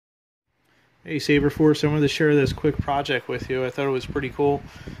Hey Saberforce, I wanted to share this quick project with you. I thought it was pretty cool.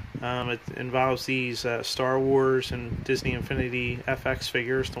 It involves these Star Wars and Disney Infinity FX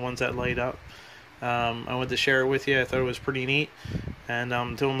figures, the ones that light up. I wanted to share it with you. I thought it was pretty neat. And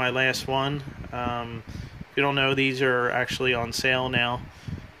I'm doing my last one. If you don't know, these are actually on sale now.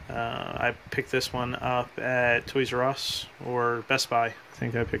 I picked this one up at Toys R Us or Best Buy. I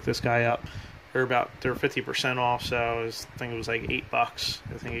think I picked this guy up. They're 50% off, so I think it was like $8.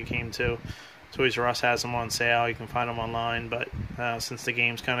 I think it came to. Toys R Us has them on sale. You can find them online, but since the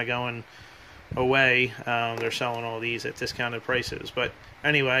game's kind of going away, they're selling all these at discounted prices. But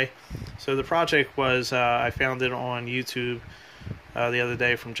anyway, so the project was I found it on YouTube the other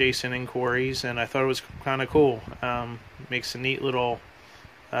day from Jason Inquiries, and I thought it was kind of cool. Makes a neat little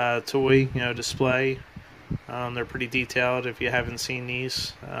toy, display. They're pretty detailed. If you haven't seen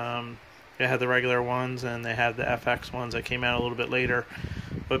these, they had the regular ones and they had the FX ones that came out a little bit later.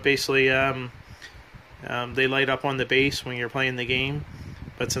 But basically, they light up on the base when you're playing the game.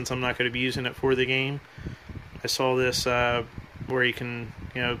 But since I'm not going to be using it for the game, I saw this where you can,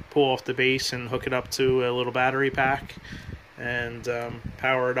 pull off the base and hook it up to a little battery pack and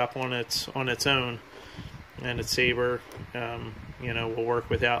power it up on its own. And its saber, will work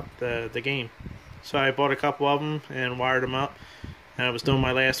without the game. So I bought a couple of them and wired them up. And I was doing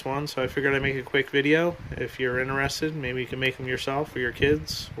my last one, so I figured I'd make a quick video. If you're interested, maybe you can make them yourself for your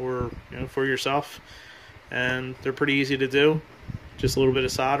kids or for yourself. And they're pretty easy to do. Just a little bit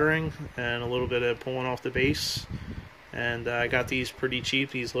of soldering and a little bit of pulling off the base. And I got these pretty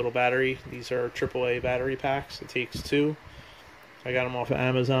cheap. These little these are AAA battery packs. It takes 2. I got them off of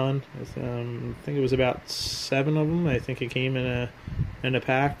Amazon. I think it was about 7 of them. I think it came in a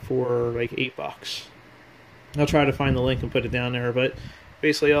pack for like $8. I'll try to find the link and put it down there, but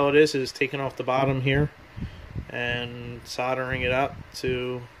basically all it is taking off the bottom here and soldering it up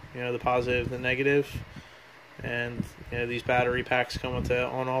to the positive, the negative, and these battery packs come with the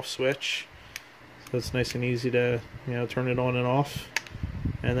on-off switch, so it's nice and easy to turn it on and off.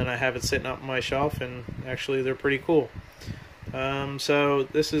 And then I have it sitting up on my shelf, and actually they're pretty cool. So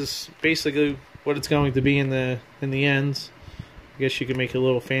this is basically what it's going to be in the end. I guess you could make it a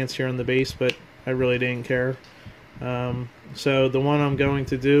little fancier on the base, but I really didn't care. So the one I'm going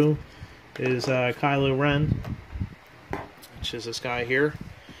to do is Kylo Ren, which is this guy here.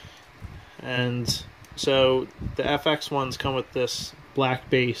 And so the FX ones come with this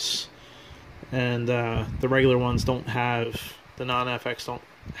black base, and the regular ones don't have, the non-FX don't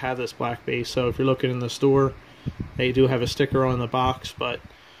have this black base. So if you're looking in the store, they do have a sticker on the box, but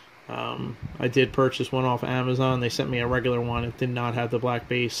I did purchase one off Amazon. They sent me a regular one. It did not have the black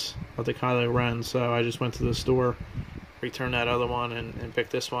base of the Kylo Ren, so I just went to the store, returned that other one, and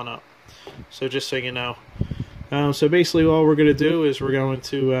picked this one up. So just so you know. So basically all we're going to do is we're going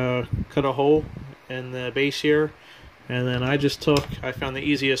to cut a hole in the base here, and then I found the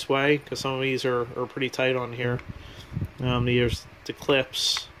easiest way, because some of these are pretty tight on here. There's the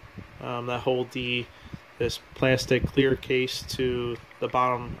clips that hold this plastic clear case to the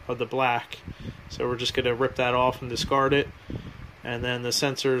bottom of the black, so we're just going to rip that off and discard it. And then the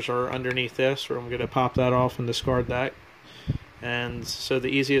sensors are underneath this, where I'm going to pop that off and discard that. And so the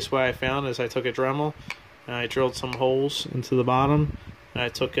easiest way I found is I took a Dremel and I drilled some holes into the bottom, and I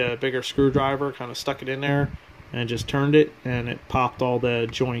took a bigger screwdriver, kind of stuck it in there and just turned it, and it popped all the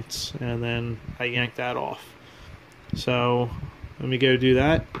joints, and then I yanked that off. So let me go do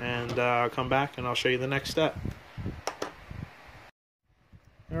that, and I'll come back and I'll show you the next step.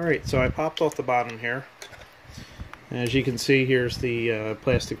 Alright, so I popped off the bottom here. As you can see, here's the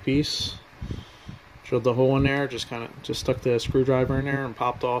plastic piece. Drilled the hole in there, just stuck the screwdriver in there and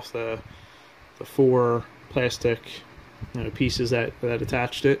popped off the 4 plastic pieces that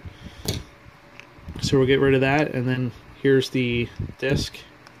attached it. So we'll get rid of that, and then here's the disc.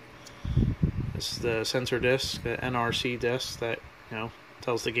 This is the sensor disc, the NRC disc that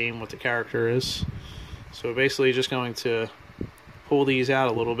tells the game what the character is. So we're basically just going to pull these out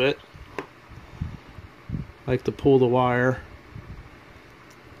a little bit. I like to pull the wire,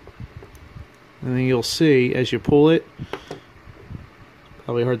 and then you'll see as you pull it,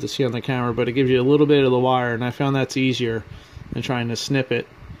 probably hard to see on the camera, but it gives you a little bit of the wire, and I found that's easier than trying to snip it,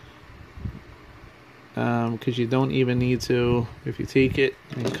 because you don't even need to, if you take it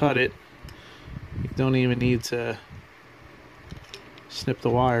and cut it, you don't even need to snip the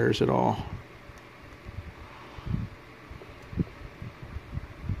wires at all.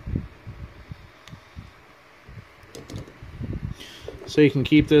 So you can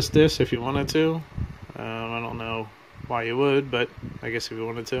keep this disc if you wanted to. I don't know why you would, but I guess if you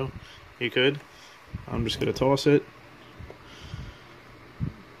wanted to, you could. I'm just going to toss it.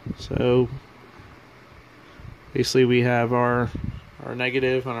 So Basically, we have our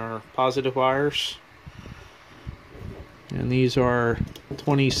negative and our positive wires, and these are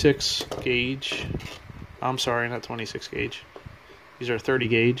 26 gauge. I'm sorry, not 26 gauge. These are 30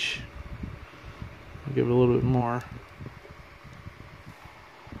 gauge. I'll give it a little bit more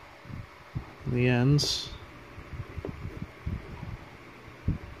on the ends.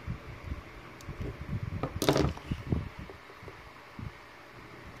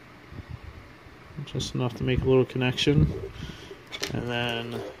 Just enough to make a little connection. And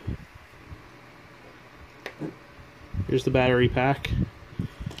then here's the battery pack.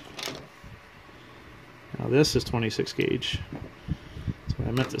 Now this is 26 gauge. That's what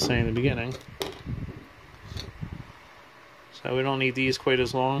I meant to say in the beginning. So we don't need these quite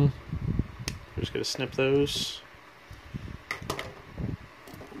as long. We're just going to snip those.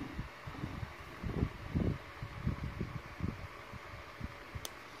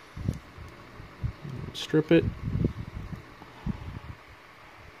 Strip it.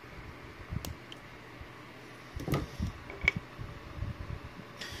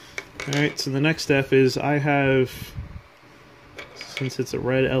 Alright, so the next step is I have, since it's a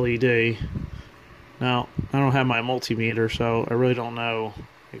red LED, now I don't have my multimeter, so I really don't know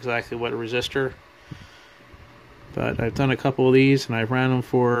exactly what resistor, but I've done a couple of these and I've ran them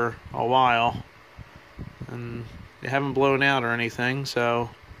for a while and they haven't blown out or anything. So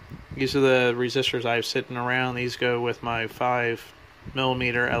these are the resistors I have sitting around. These go with my 5mm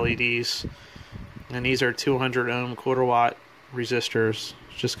LEDs, and these are 200 ohm quarter watt resistors.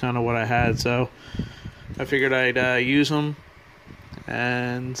 It's just kind of what I had, so I figured I'd use them,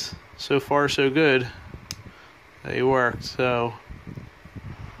 and so far so good. They worked. So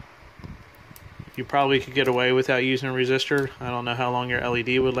you probably could get away without using a resistor. I don't know how long your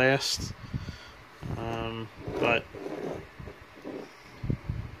LED would last, but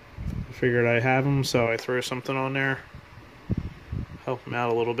I figured I have them, so I throw something on there, help them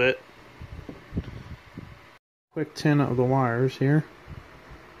out a little bit. Quick tin of the wires here,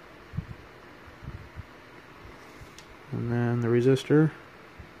 and then the resistor.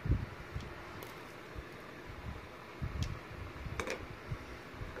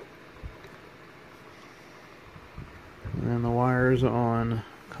 And then the wires on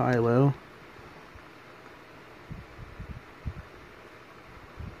Kylo.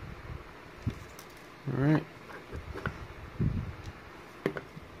 Alright.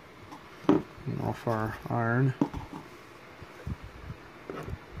 And off our iron.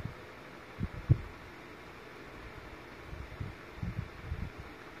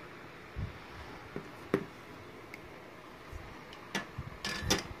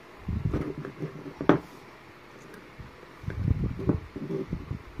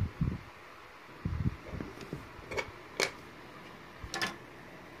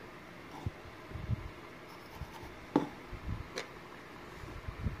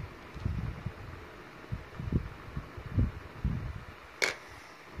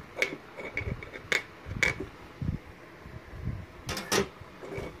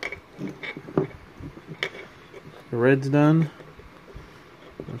 The red's done.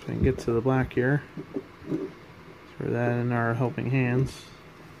 If I can get to the black here. Throw that in our helping hands.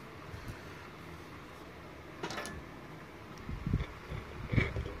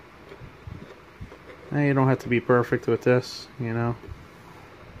 Now you don't have to be perfect with this, you know.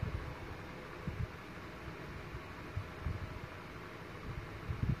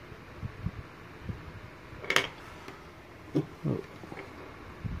 Oh.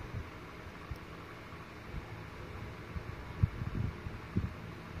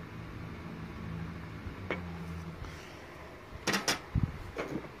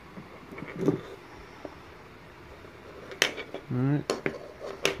 Alright,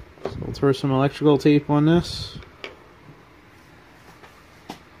 so we'll throw some electrical tape on this.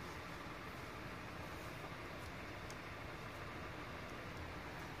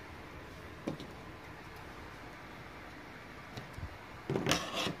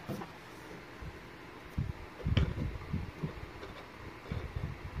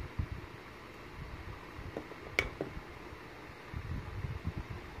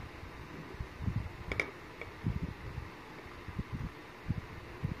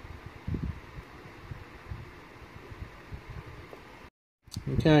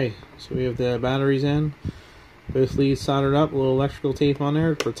 Okay, so we have the batteries in, both leads soldered up, a little electrical tape on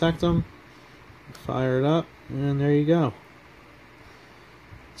there to protect them. Fire it up, and there you go.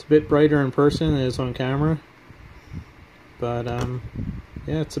 It's a bit brighter in person than it is on camera, but yeah,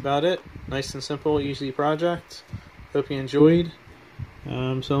 that's about it. Nice and simple, easy project. Hope you enjoyed.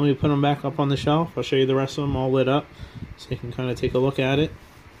 So let me put them back up on the shelf. I'll show you the rest of them all lit up, so you can kind of take a look at it.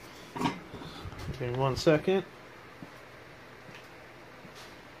 Give me 1 second.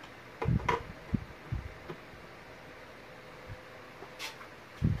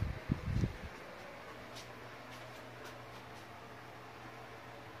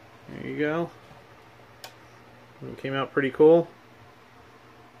 go. It came out pretty cool.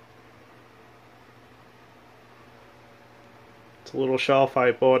 It's a little shelf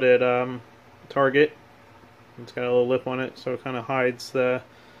I bought at Target. It's got a little lip on it, so it kind of hides the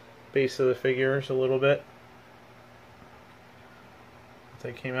base of the figures a little bit.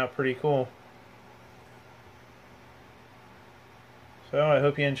 They came out pretty cool. So I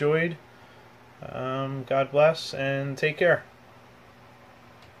hope you enjoyed. God bless and take care.